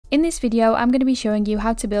In this video, I'm going to be showing you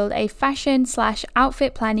how to build a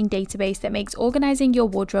fashion/outfit planning database that makes organizing your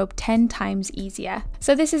wardrobe 10 times easier.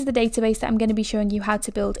 So this is the database that I'm going to be showing you how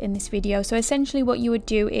to build in this video. So essentially what you would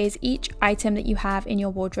do is each item that you have in your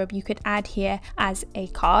wardrobe, you could add here as a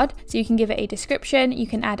card. So you can give it a description, you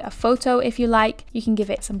can add a photo if you like, you can give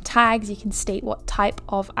it some tags, you can state what type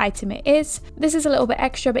of item it is. This is a little bit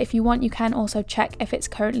extra, but if you want, you can also check if it's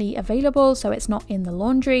currently available, so it's not in the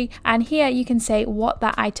laundry. And here you can say what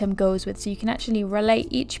that item goes with, so you can actually relate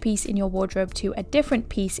each piece in your wardrobe to a different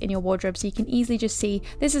piece in your wardrobe, so you can easily just see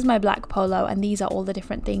this is my black polo and these are all the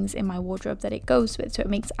different things in my wardrobe that it goes with. So it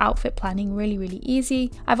makes outfit planning really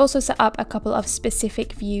easy. I've also set up a couple of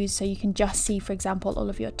specific views so you can just see, for example, all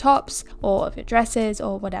of your tops or of your dresses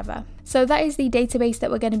or whatever. So that is the database that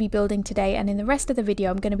we're going to be building today, and in the rest of the video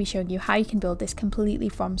I'm going to be showing you how you can build this completely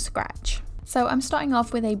from scratch. So I'm starting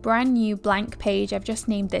off with a brand new blank page. I've just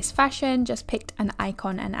named this fashion, just picked an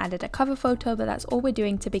icon and added a cover photo, but that's all we're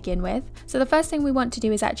doing to begin with. So the first thing we want to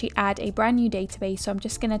do is actually add a brand new database. So I'm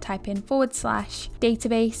just going to type in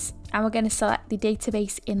 /database. And we're going to select the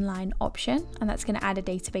database inline option, and that's going to add a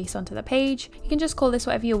database onto the page. You can just call this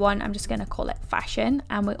whatever you want. I'm just going to call it fashion,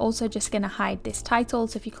 and we're also just going to hide this title.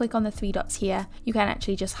 So if you click on the 3 dots here, you can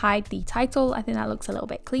actually just hide the title. I think that looks a little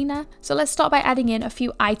bit cleaner. So let's start by adding in a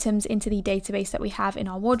few items into the database that we have in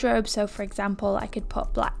our wardrobe. So for example, I could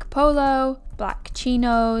put black polo, black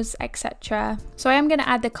chinos, etc. So I am going to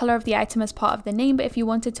add the color of the item as part of the name, but if you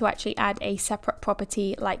wanted to actually add a separate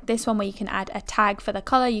property like this one where you can add a tag for the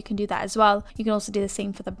color, you can do that as well. You can also do the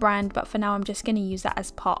same for the brand, but for now I'm just going to use that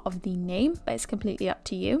as part of the name, but it's completely up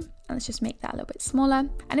to you. Let's just make that a little bit smaller.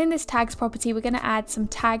 And in this tags property, we're going to add some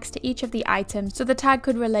tags to each of the items. So the tag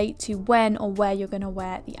could relate to when or where you're going to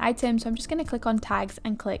wear the item. So I'm just going to click on tags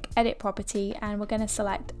and click edit property, and we're going to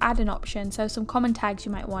select add an option. So some common tags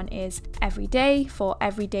you might want is everyday for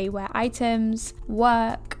everyday wear items,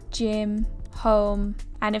 work, gym, home,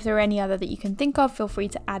 and if there are any other that you can think of, feel free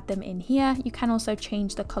to add them in here. You can also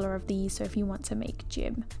change the color of these. So if you want to make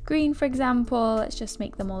gym green, for example, let's just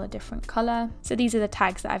make them all a different color. So these are the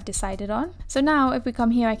tags that I've decided on. So now if we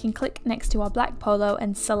come here, I can click next to our black polo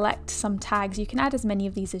and select some tags. You can add as many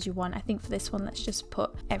of these as you want. I think for this one, let's just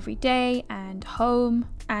put everyday and home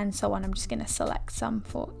and so on. I'm just going to select some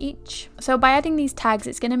for each. So by adding these tags,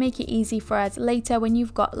 it's going to make it easy for us later when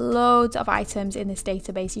you've got loads of items in this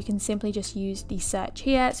database. You can simply just use the search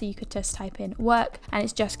here. So you could just type in work and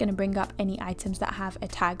it's just going to bring up any items that have a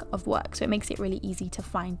tag of work. So it makes it really easy to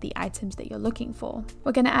find the items that you're looking for.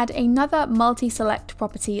 We're going to add another multi-select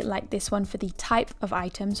property like this one for the type of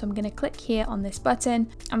item. So I'm going to click here on this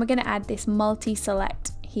button and we're going to add this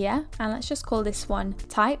multi-select here, and let's just call this one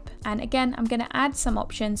type. And again, I'm going to add some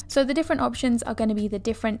options. So the different options are going to be the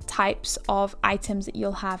different types of items that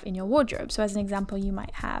you'll have in your wardrobe. So as an example, you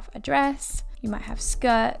might have a dress, you might have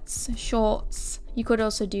skirts, shorts. You could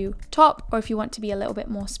also do top, or if you want to be a little bit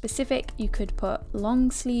more specific, you could put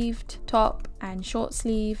long sleeved top and short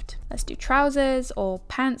sleeved. Let's do trousers or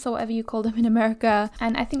pants or whatever you call them in America.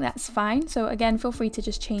 And I think that's fine. So again, feel free to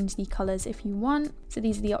just change the colors if you want. So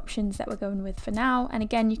these are the options that we're going with for now. And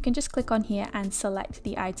again, you can just click on here and select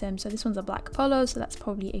the item. So this one's a black polo, so that's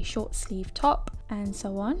probably a short sleeve top, and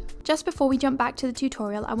so on. Just before we jump back to the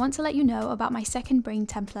tutorial, I want to let you know about my second brain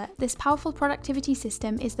template. This powerful productivity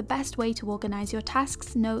system is the best way to organize your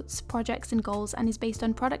tasks, notes, projects, and goals, and is based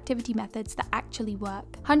on productivity methods that actually work.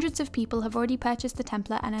 Hundreds of people have already purchased the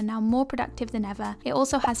template and are now more productive than ever. It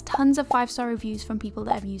also has tons of 5-star reviews from people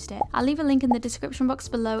that have used it. I'll leave a link in the description box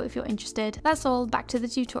below if you're interested. That's all, back to the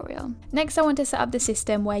tutorial. Next, I want to set up the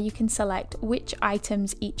system where you can select which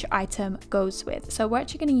items each item goes with. So we're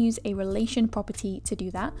actually going to use a relation property to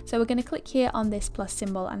do that. So we're going to click here on this plus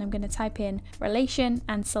symbol and I'm going to type in relation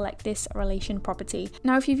and select this relation property.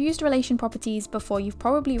 Now, if you've used relation properties before, you've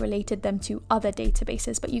probably related them to other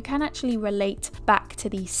databases, but you can actually relate back to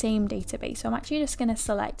the same database. So I'm actually just going to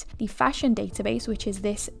select the fashion database, which is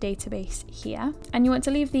this database here. And you want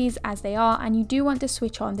to leave these as they are, and you do want to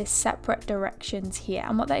switch on this separate directions here.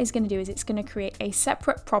 And what that is going to do is it's going to create a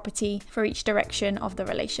separate property for each direction of the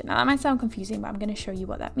relation. Now that might sound confusing, but I'm going to show you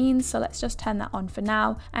what that means. So let's just turn that on for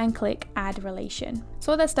now and click add relation.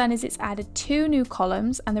 So what that's done is it's added 2 new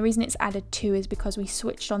columns, and the reason it's added 2 is because we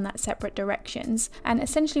switched on that separate directions. And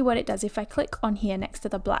essentially what it does, if I click on here next to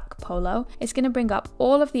the black polo, it's going to bring up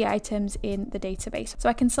all of the items in the database. So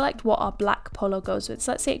I can select what our black black polo goes with.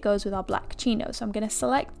 So let's say it goes with our black chinos. So I'm going to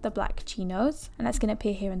select the black chinos, and that's going to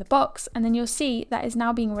appear here in the box. And then you'll see that is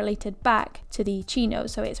now being related back to the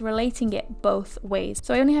chinos. So it's relating it both ways.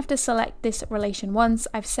 So I only have to select this relation once.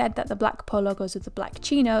 I've said that the black polo goes with the black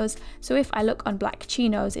chinos. So if I look on black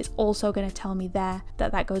chinos, it's also going to tell me there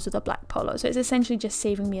that that goes with the black polo. So it's essentially just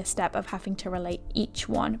saving me a step of having to relate each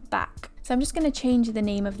one back. So I'm just going to change the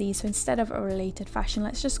name of these. So instead of a related fashion,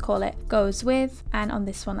 let's just call it goes with. And on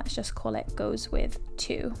this one, let's just call it goes with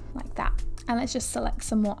to, like that. And let's just select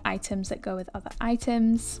some more items that go with other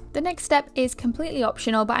items. The next step is completely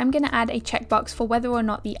optional, but I'm going to add a checkbox for whether or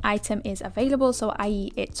not the item is available. So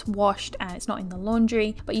i.e. it's washed and it's not in the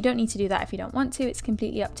laundry, but you don't need to do that if you don't want to. It's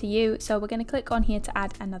completely up to you. So we're going to click on here to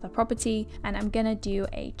add another property, and I'm going to do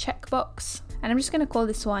a checkbox, and I'm just going to call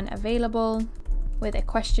this one available with a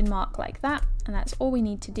question mark like that, and that's all we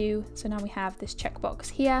need to do. So now we have this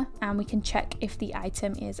checkbox here, and we can check if the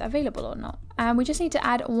item is available or not. And we just need to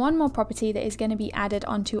add one more property that is going to be added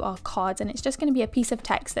onto our cards, and it's just going to be a piece of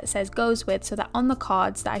text that says goes with, so that on the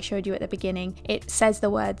cards that I showed you at the beginning, it says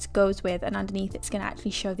the words goes with, and underneath it's going to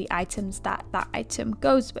actually show the items that that item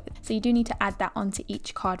goes with. So you do need to add that onto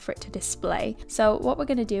each card for it to display. So what we're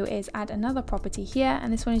going to do is add another property here,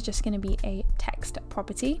 and this one is just going to be a text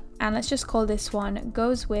property, and let's just call this one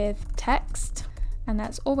goes with text. And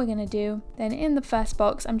that's all we're going to do. Then in the first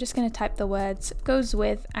box, I'm just going to type the words goes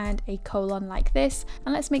with and a colon like this.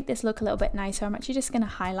 And let's make this look a little bit nicer. I'm actually just going to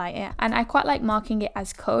highlight it. And I quite like marking it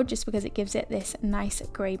as code just because it gives it this nice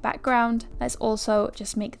grey background. Let's also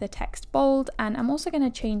just make the text bold. And I'm also going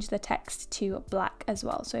to change the text to black as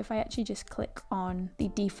well. So if I actually just click on the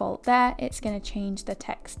default there, it's going to change the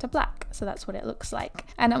text to black. So that's what it looks like.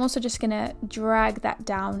 And I'm also just going to drag that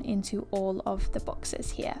down into all of the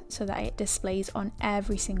boxes here so that it displays on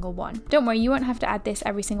every single one. Don't worry, you won't have to add this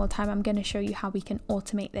every single time. I'm going to show you how we can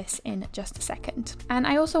automate this in just a second. And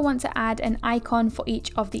I also want to add an icon for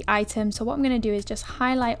each of the items. So what I'm going to do is just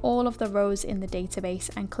highlight all of the rows in the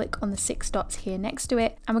database and click on the 6 dots here next to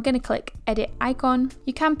it. And we're going to click edit icon.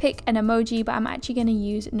 You can pick an emoji, but I'm actually going to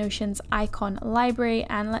use Notion's icon library,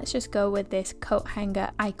 and let's just go with this coat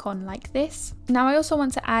hanger icon like this. Now I also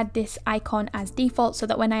want to add this icon as default so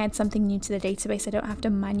that when I add something new to the database, I don't have to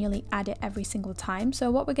manually add it every single time. So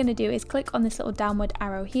what we're going to do is click on this little downward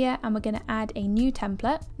arrow here, and we're going to add a new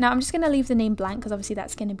template. Now I'm just going to leave the name blank because obviously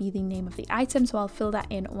that's going to be the name of the item, so I'll fill that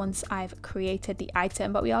in once I've created the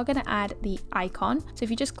item, but we are going to add the icon. So if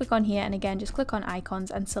you just click on here, and again just click on icons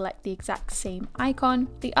and select the exact same icon.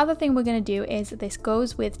 The other thing we're going to do is this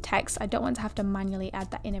goes with text. I don't want to have to manually add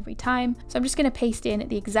that in every time, so I'm just going to paste in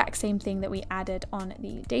the exact same thing that we added on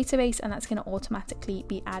the database, and that's going to automatically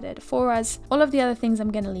be added for us. All of the other things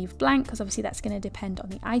I'm going to leave blank because obviously that's going to depend on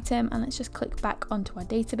the item. And let's just click back onto our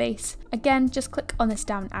database. Again, just click on this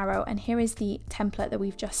down arrow, and here is the template that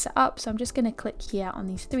we've just set up. So I'm just going to click here on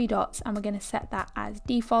these 3 dots, and we're going to set that as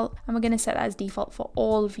default, and we're going to set that as default for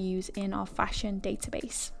all views in our fashion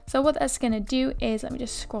database. So what that's going to do is, let me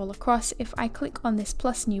just scroll across. If I click on this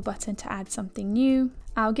plus new button to add something new,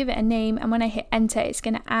 I'll give it a name, and when I hit enter, it's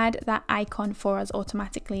going to add that icon for us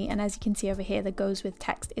automatically. And as you can see over here, the goes with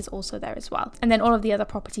text is also there as well. And then all of the other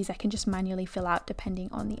properties I can just manually fill out depending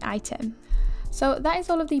on the item. So that is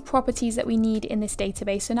all of the properties that we need in this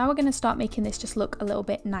database. So now we're going to start making this just look a little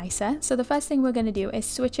bit nicer. So the first thing we're going to do is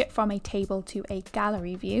switch it from a table to a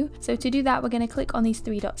gallery view. So to do that, we're going to click on these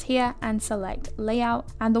 3 dots here and select layout.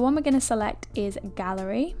 And the one we're going to select is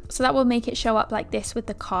gallery. So that will make it show up like this with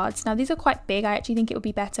the cards. Now these are quite big. I actually think it would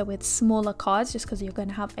be better with smaller cards just because you're going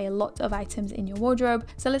to have a lot of items in your wardrobe.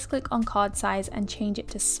 So let's click on card size and change it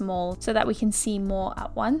to small so that we can see more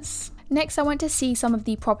at once. Next, I want to see some of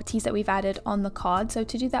the properties that we've added on the card. So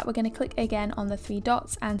to do that, we're going to click again on the 3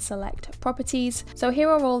 dots and select properties. So here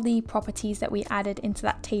are all the properties that we added into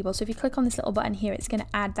that table. So if you click on this little button here, it's going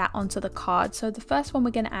to add that onto the card. So the first one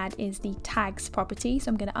we're going to add is the tags property.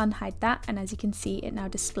 So I'm going to unhide that. And as you can see, it now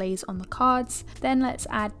displays on the cards. Then let's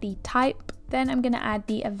add the type. Then I'm going to add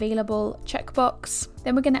the available checkbox.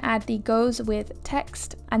 Then we're going to add the goes with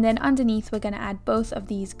text. And then underneath, we're going to add both of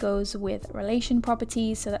these goes with relation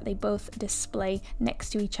properties so that they both display next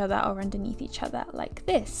to each other or underneath each other like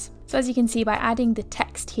this. So as you can see, by adding the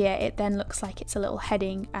text here, it then looks like it's a little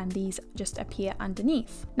heading and these just appear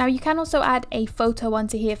underneath. Now you can also add a photo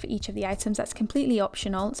onto here for each of the items. That's completely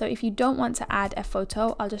optional. So if you don't want to add a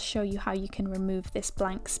photo, I'll just show you how you can remove this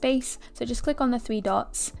blank space. So just click on the 3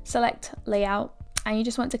 dots, select layout, and you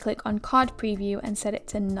just want to click on card preview and set it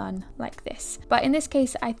to none like this. But in this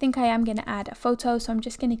case, I think I am going to add a photo, so I'm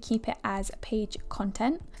just going to keep it as page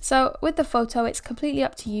content. So with the photo, it's completely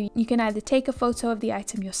up to you. You can either take a photo of the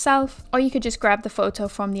item yourself, or you could just grab the photo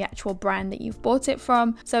from the actual brand that you've bought it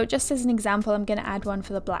from. So just as an example, I'm going to add one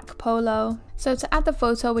for the black polo. So to add the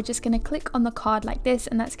photo, we're just going to click on the card like this,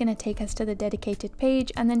 and that's going to take us to the dedicated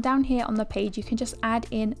page. And then down here on the page, you can just add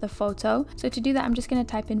in the photo. So to do that, I'm just going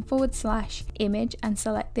to type in /image and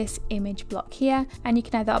select this image block here. And you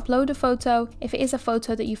can either upload a photo. If it is a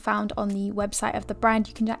photo that you found on the website of the brand,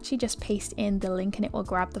 you can actually just paste in the link and it will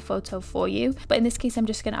grab the photo for you. But in this case, I'm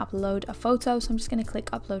just going to upload a photo. So I'm just going to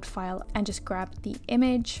click upload file and just grab the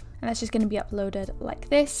image. And that's just going to be uploaded like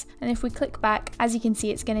this. And if we click back, as you can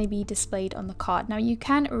see, it's going to be displayed on the card. Now you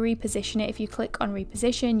can reposition it. If you click on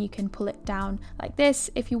reposition, you can pull it down like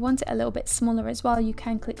this. If you want it a little bit smaller as well, you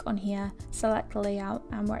can click on here, select layout,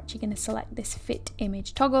 and we're actually going to select this fit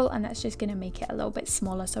image toggle, and that's just going to make it a little bit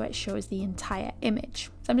smaller so it shows the entire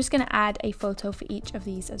image. So I'm just going to add a photo for each of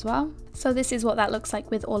these as well. So this is what that looks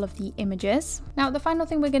like with all of the images. Now the final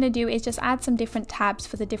thing we're going to do is just add some different tabs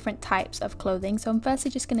for the different types of clothing. So I'm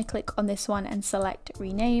firstly just going to click on this one and select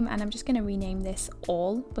rename, and I'm just going to rename this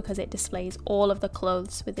all because it displays all of the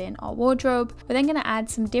clothes within our wardrobe. We're then going to add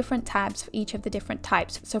some different tabs for each of the different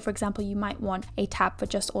types. So for example, you might want a tab for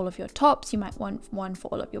just all of your tops, you might want one for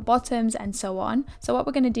all of your bottoms, and so on. So what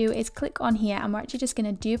we're going to do is click on here, and we're actually just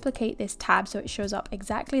going to duplicate this tab so it shows up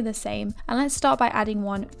exactly the same. And let's start by adding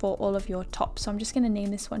one for all of your tops. So I'm just going to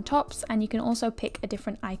name this one tops, and you can also pick a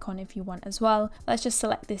different icon if you want as well. Let's just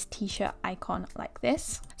select this t-shirt icon like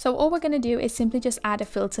this. So all we're going to do is simply just add a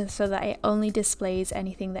filter so that it only displays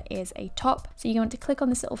anything that is a top. So you're going to click on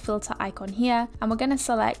this little filter icon here, and we're going to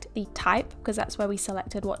select the type because that's where we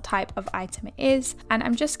selected what type of item it is. And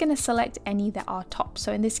I'm just going to select any that are tops.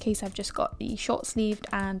 So in this case, I've just got the short sleeved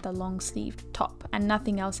and the long sleeved top, and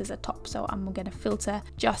nothing else is a top. So I'm going to filter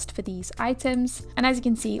just for these items. And as you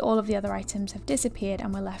can see, all of the other items have disappeared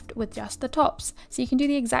and we're left with just the tops. So you can do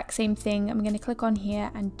the exact same thing. I'm going to click on here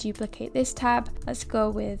and duplicate this tab. Let's go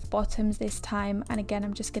with bottoms this time, and again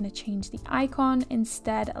I'm just going to change the icon.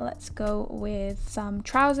 Instead, let's go with some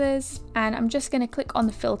trousers, and I'm just going to click on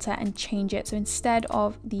the filter and change it. So instead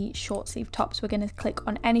of the short sleeve tops, we're going to click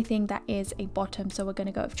on anything that is a bottom. So we're going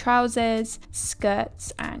to go with trousers,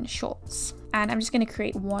 skirts, and shorts. And I'm just going to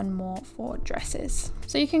create one more for dresses.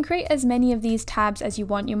 So you can create as many of these tabs as you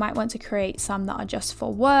want. You might want to create some that are just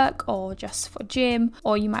for work or just for gym,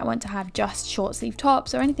 or you might want to have just short sleeve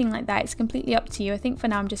tops or anything like that. It's completely up to you. I think for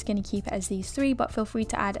now I'm just going to keep it as these three, but feel free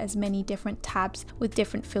to add as many different tabs with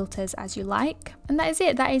different filters as you like. And that is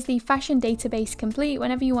it. That is the fashion database complete.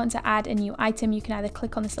 Whenever you want to add a new item, you can either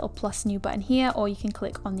click on this little plus new button here, or you can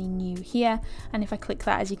click on the new here. And if I click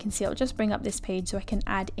that, as you can see, it'll just bring up this page so I can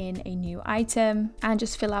add in a new item and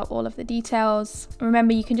just fill out all of the details.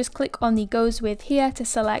 Remember, you can just click on the goes with here to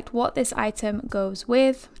select what this item goes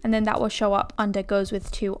with, and then that will show up under goes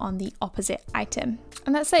with to on the opposite item.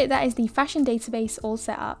 And that's it. That is the fashion database all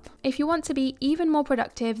set up. If you want to be even more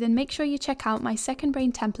productive, then make sure you check out my Second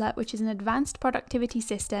Brain template, which is an advanced productivity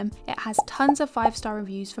system. It has tons of 5-star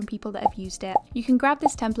reviews from people that have used it. You can grab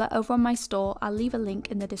this template over on my store. I'll leave a link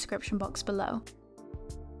in the description box below.